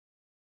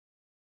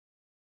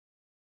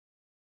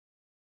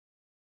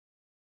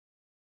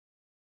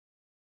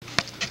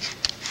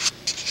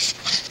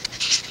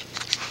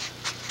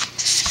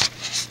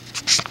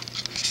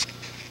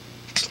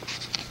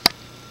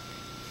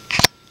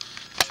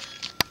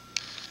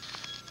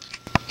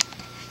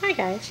Hi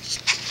guys,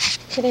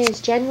 today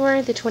is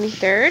January the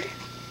 23rd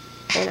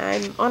and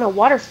I'm on a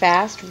water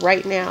fast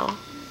right now.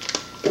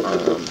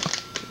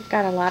 I've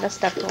got a lot of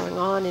stuff going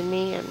on in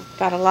me and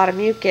got a lot of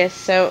mucus,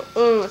 so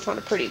it's not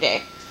a pretty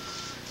day.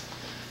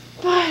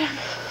 But I'm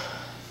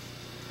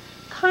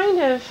kind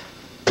of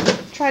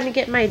trying to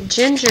get my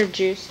ginger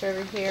juiced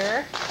over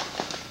here,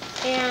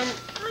 and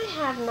I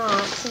have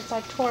not, since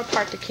I tore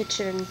apart the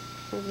kitchen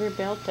and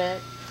rebuilt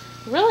it,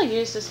 really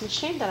used this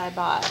machine that I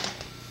bought.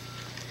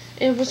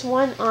 It was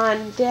one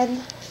on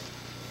Dan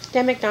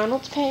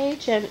McDonald's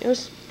page, and it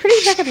was pretty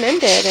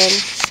recommended.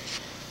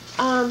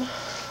 And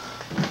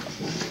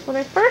when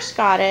I first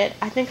got it,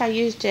 I think I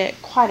used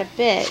it quite a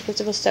bit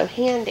because it was so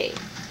handy.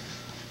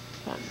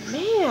 But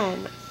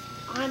man,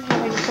 I'm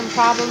having some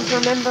problems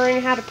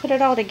remembering how to put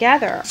it all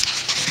together.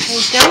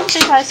 I don't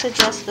think I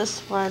suggest this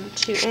one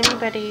to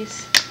anybody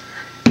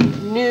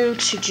new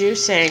to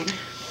juicing,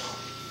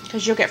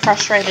 because you'll get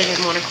frustrated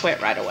and want to quit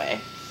right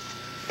away.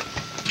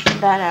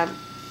 But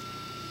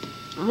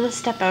I'm going to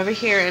step over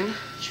here and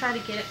try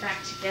to get it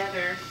back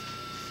together.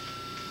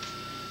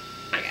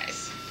 Hi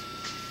guys.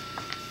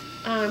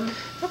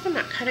 Hope I'm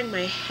not cutting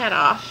my head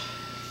off.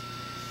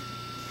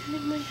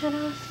 Cutting my head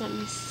off? Let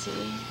me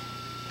see.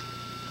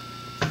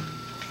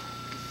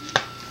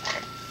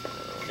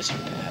 Oh, there's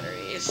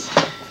batteries.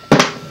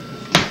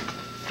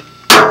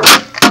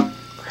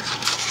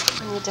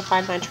 I need to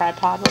find my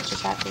tripod, which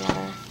is at the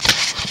other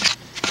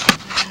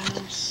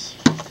house.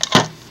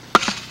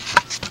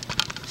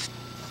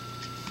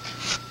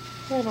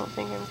 I don't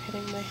think I'm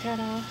cutting my head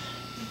off.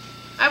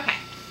 Okay.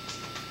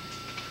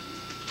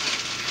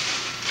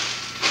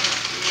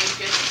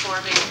 Mucus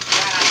forming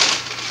out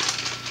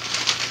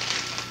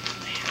of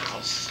my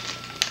house.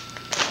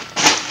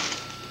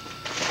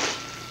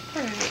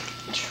 Alright,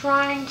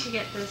 trying to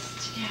get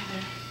this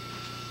together.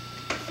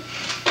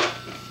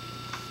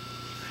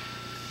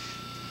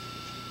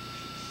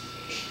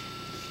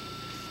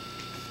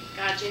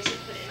 God, Jason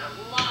put in a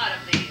lot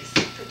of these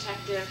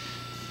protective.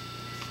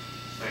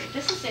 Alright,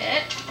 this is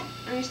it.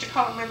 I used to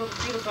call it my little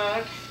beetle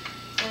bug.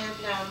 And,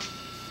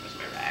 where's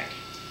my rag?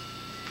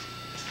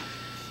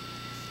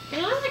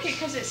 And I like it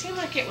because it seemed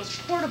like it was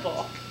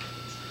portable.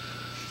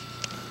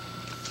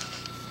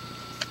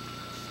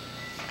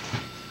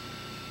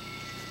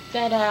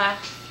 But, darn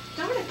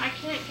if I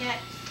can't get,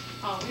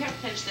 oh, we haven't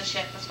finished this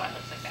yet, that's why it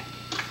looks like that.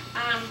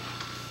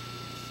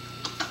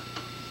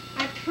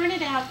 I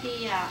printed out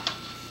the,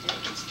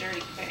 it gets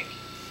dirty quick.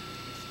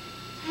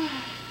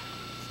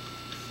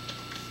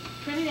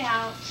 Printed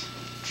out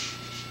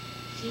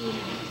the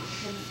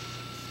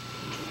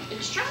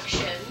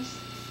instructions,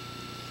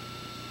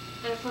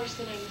 and of course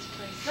then I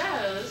misplaced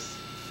those.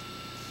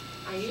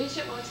 I used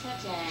it once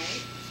that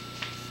day.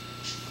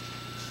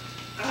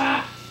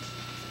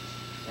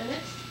 And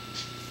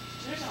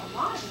there's a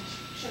lot of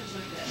instructions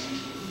with this.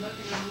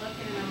 I'm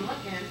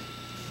looking.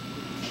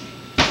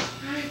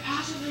 I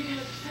possibly could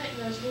have put in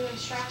those new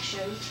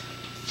instructions.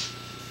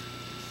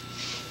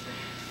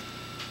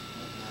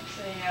 That's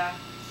a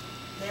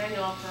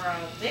manual for a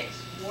Vicks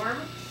warm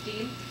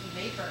deep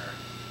vapor.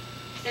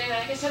 Anyway,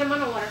 like I said, I'm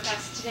on a water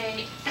fast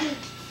today, and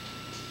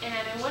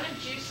I want to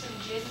juice some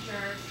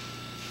ginger,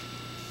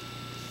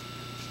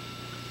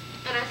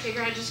 and I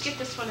figure I'd just get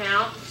this one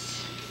out.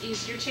 It's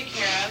easier to take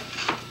care of.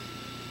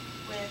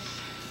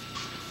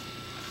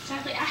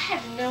 Sadly, I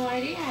have no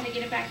idea how to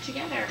get it back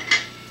together.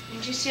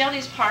 Did you see all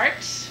these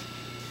parts?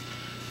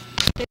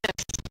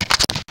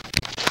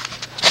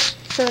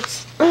 So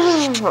it's,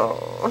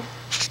 oh.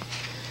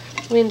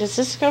 I mean, does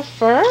this go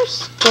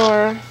first,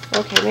 or,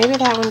 okay, maybe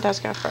that one does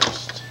go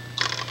first.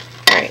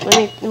 Alright,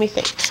 let me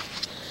think.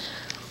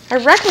 I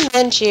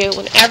recommend you,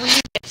 whenever you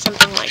get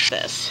something like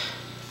this,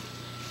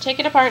 take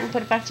it apart and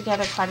put it back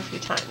together quite a few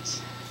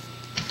times.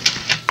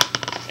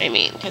 I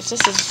mean, because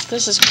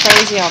this is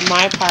crazy on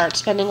my part,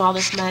 spending all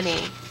this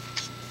money,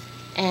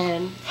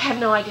 and have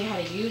no idea how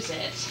to use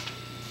it.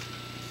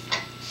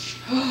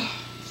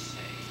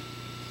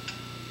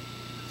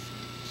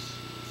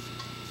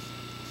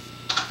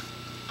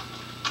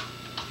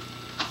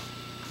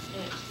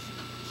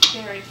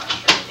 Very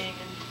frustrating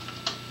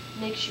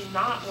and makes you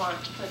not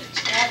want to put it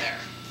together.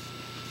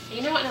 And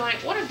you know what? Now I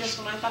ordered this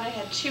one. I thought I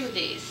had two of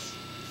these.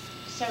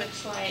 So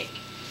it's like,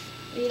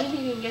 you didn't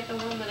even get the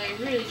one that I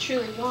really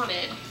truly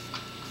wanted.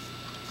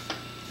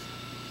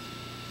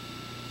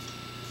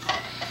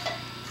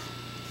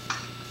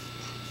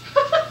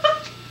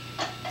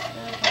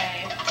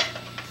 Okay.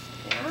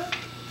 Yeah.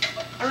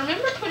 I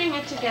remember putting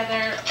it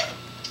together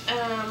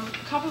a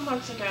couple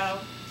months ago.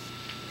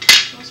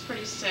 I was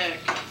pretty sick.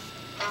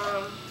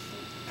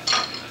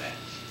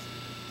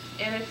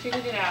 And I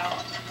figured it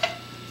out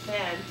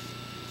then.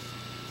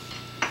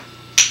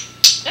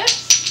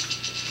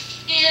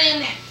 Oops.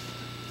 And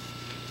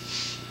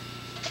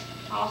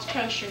all was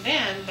kosher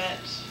then, but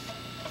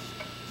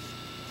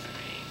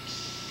alright.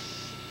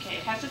 Okay,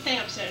 it has a thing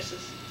upstairs that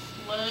says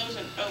close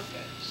and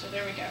open. So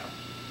there we go.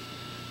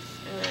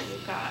 And then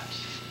you've got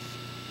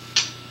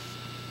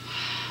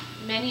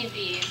many of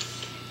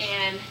these.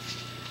 And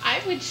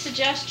I would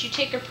suggest you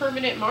take a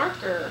permanent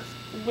marker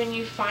when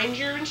you find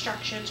your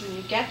instructions, when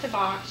you get the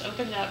box,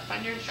 open it up,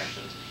 find your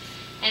instructions,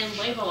 and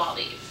label all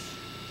these.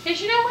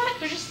 Because you know what?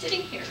 They're just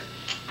sitting here.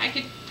 I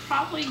could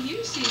probably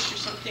use these for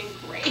something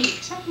great.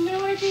 I have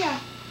no idea.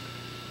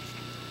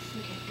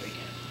 Okay, here we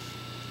go.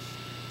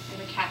 I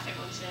have a cat that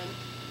wants in.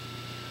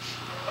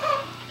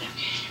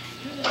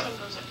 Okay, this one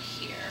goes up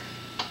here.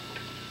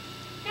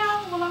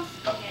 Yeah, voila.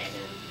 Okay,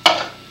 then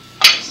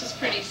this is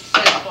pretty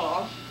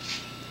simple.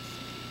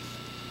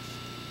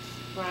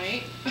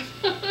 Right?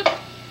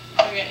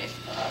 Okay.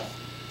 I'm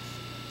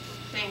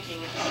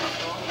thinking it's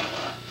simple.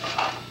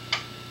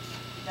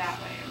 That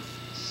way, I'm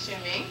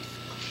assuming.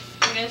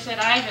 Like I said,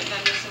 I haven't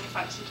done this in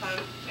quite some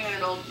time. I got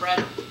an old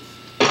bread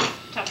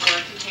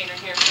Tupperware container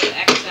here for the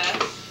excess.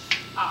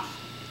 Ah.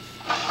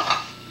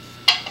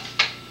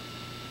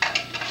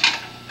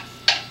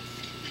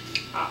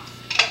 Ah.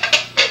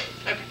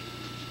 Okay.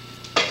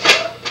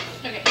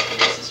 Okay, so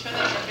this is for the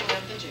dripping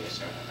of the juice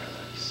or whatever.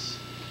 Let's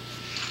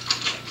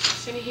fix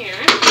this in here.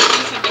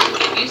 This is a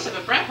good use of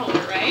a bread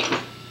holder, right?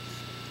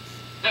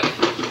 Okay.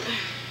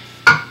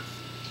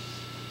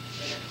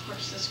 And of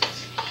course this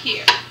goes in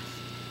here.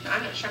 Now,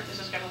 I'm not sure if this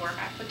is going to work.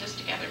 I put this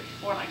together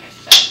before, like I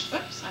said.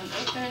 Whoops,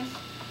 unopened.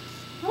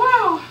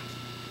 Whoa!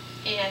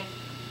 And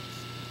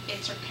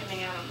it's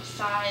coming out on the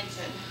sides,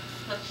 and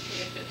let's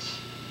see if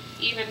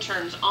it even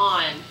turns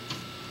on.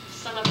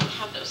 Some of them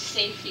have those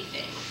safety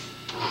things.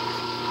 Well,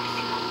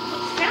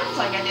 it sounds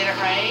like I did it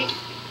right.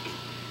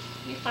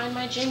 Let me find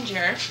my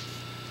ginger.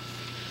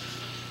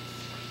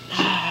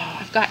 Oh,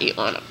 I've got you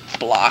on a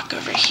block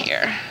over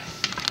here.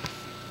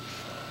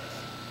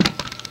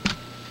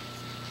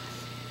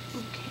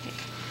 Okay.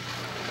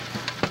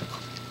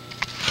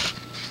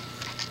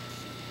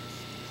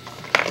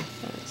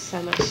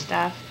 So much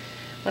stuff.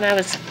 When I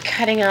was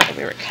cutting out,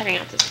 we were cutting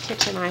out this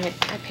kitchen, I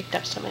picked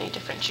up so many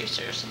different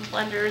juicers and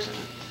blenders and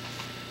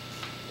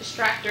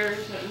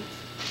distractors and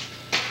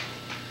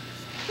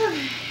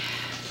okay,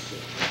 let's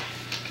see.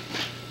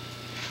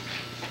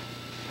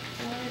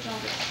 Where's all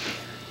this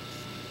here?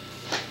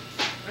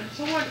 I'm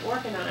so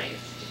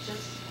unorganized. It's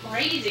just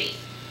crazy.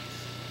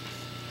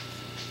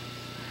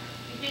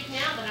 You think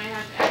now that I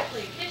have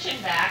actually a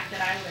kitchen back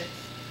that I would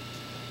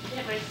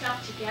get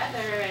myself together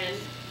and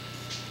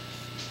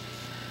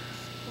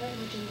where did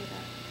my ginger go?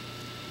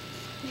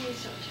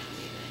 Please don't tell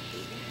me that he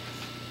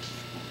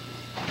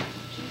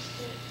juiced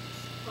it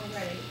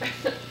already.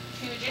 If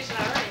he would juice it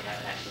already, that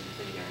would actually be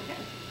pretty darn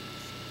good.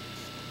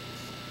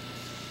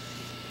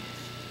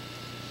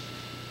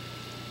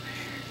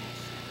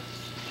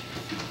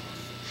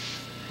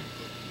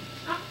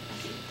 Oh, I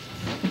see.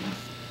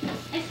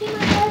 I see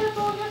my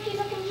beautiful, yucky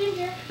looking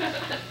ginger.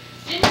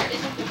 Ginger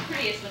isn't the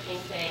prettiest looking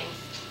thing.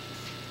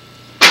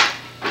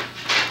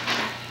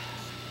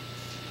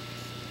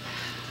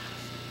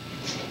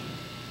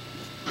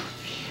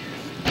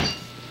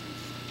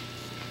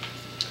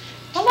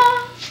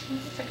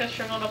 It's like a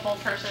shrivelable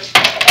person.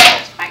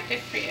 It's quite good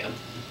for you.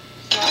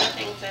 There's a lot of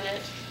things in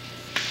it.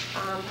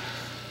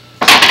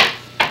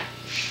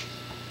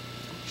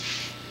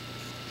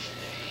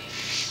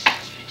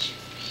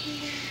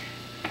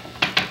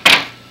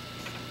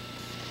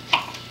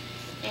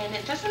 And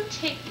it doesn't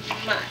take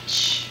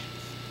much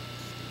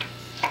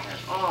at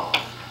all.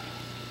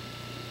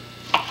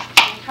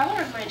 The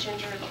color of my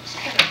ginger looks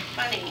kind of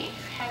funny.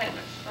 I had it in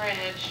the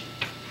fridge.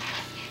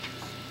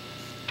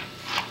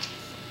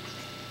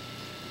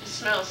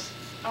 Smells,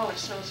 oh, it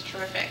smells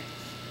terrific.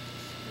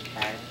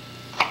 Okay.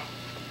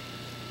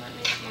 Let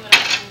me see what I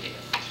can do.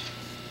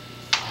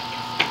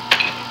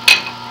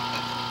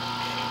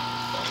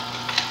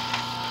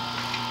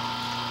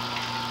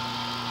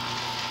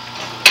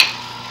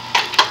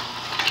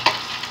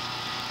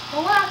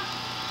 Voila!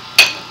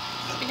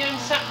 We're doing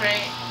something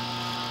right.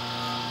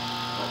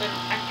 Well, then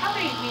I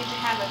probably need to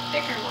have a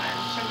thicker one,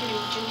 so I'm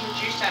getting ginger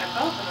juice out of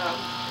both of them.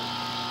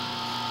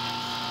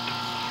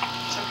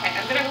 Okay,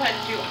 I'm going to go ahead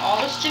and do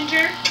all this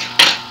ginger.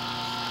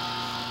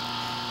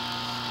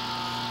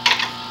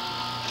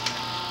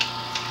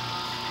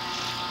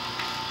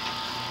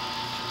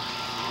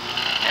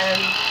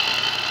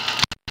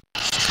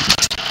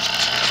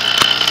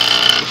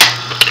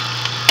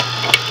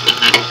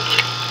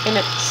 And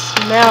it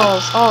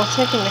smells, oh, it's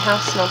making the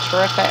house smell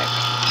terrific.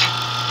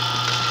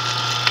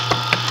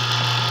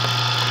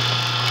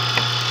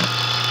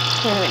 I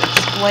can't even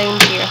explain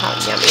to you how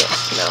yummy it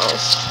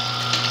smells.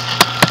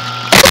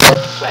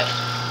 But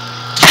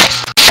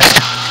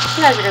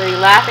you guys are going to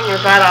be laughing your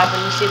butt off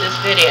when you see this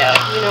video.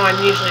 You know I'm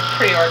usually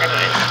pretty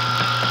organized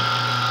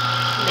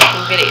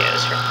making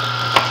videos for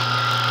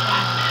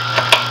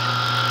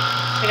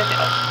I got to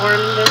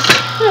warm this.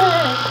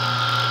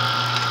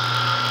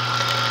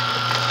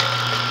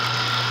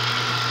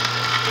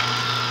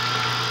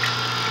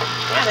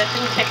 Yeah, that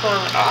didn't take long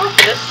at all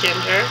for this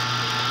ginger.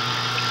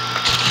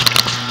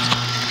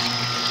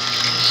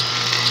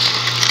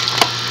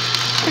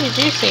 Pretty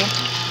juicy.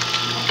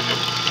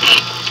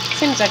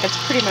 Seems like it's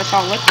pretty much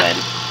all liquid.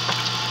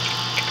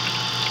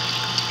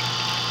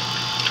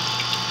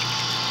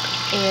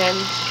 And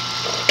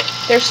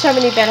there's so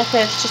many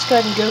benefits. Just go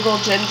ahead and Google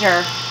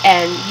ginger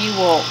and you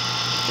will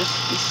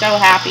just be so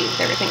happy with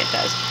everything it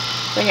does.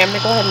 So here, I'm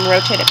going to go ahead and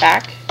rotate it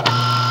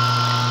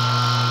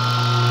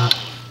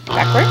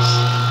backwards,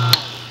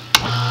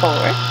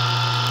 forward.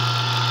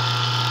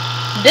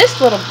 This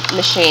little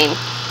machine,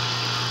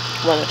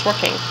 when it's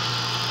working,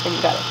 and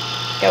you got it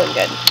going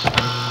good,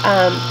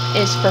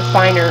 is for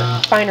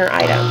finer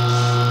items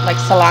like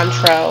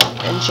cilantro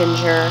and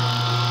ginger,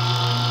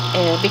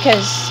 and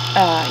because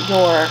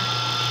I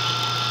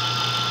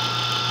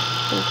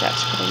think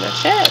that's pretty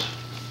much it.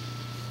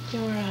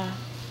 Your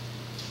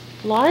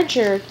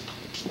larger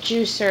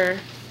juicer,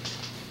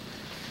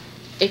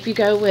 if you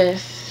go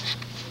with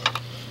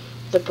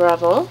the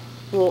Breville,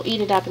 will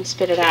eat it up and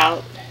spit it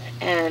out,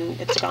 and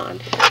it's gone.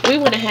 We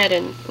went ahead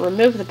and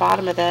removed the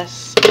bottom of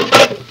this,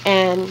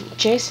 and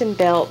Jason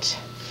built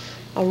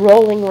a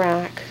rolling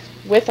rack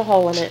with a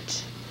hole in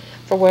it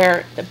for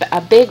where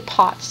a big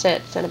pot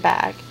sits in a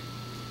bag.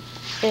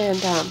 And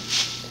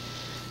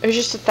there's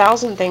just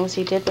 1,000 things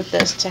he did with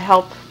this to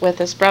help with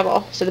this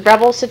Breville. So the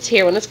Breville sits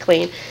here when it's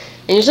clean,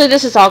 and usually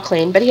this is all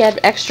clean, but he had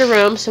extra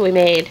room, so we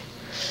made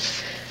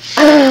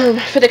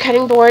for the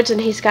cutting boards.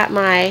 And he's got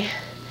my,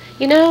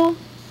 you know,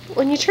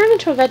 when you turn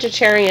into a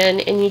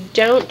vegetarian and you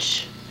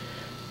don't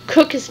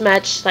cook as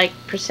much, like,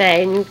 per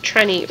se, and you're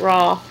trying to eat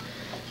raw,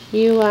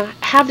 you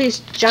have these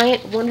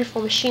giant,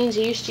 wonderful machines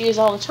you used to use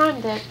all the time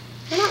that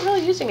you're not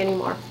really using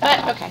anymore.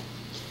 But, okay,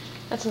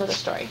 that's another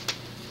story.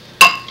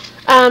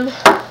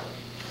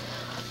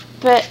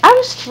 But I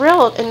was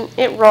thrilled, and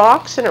it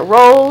rocks, and it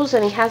rolls,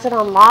 and he has it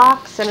on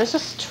locks, and it's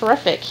just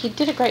terrific. He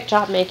did a great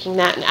job making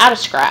that, and out of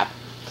scrap.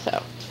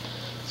 So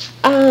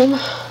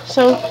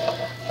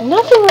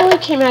nothing really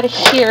came out of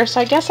here, so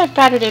I guess I've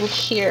got it in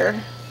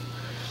here.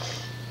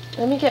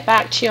 Let me get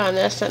back to you on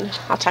this, and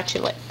I'll talk to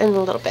you in a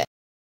little bit.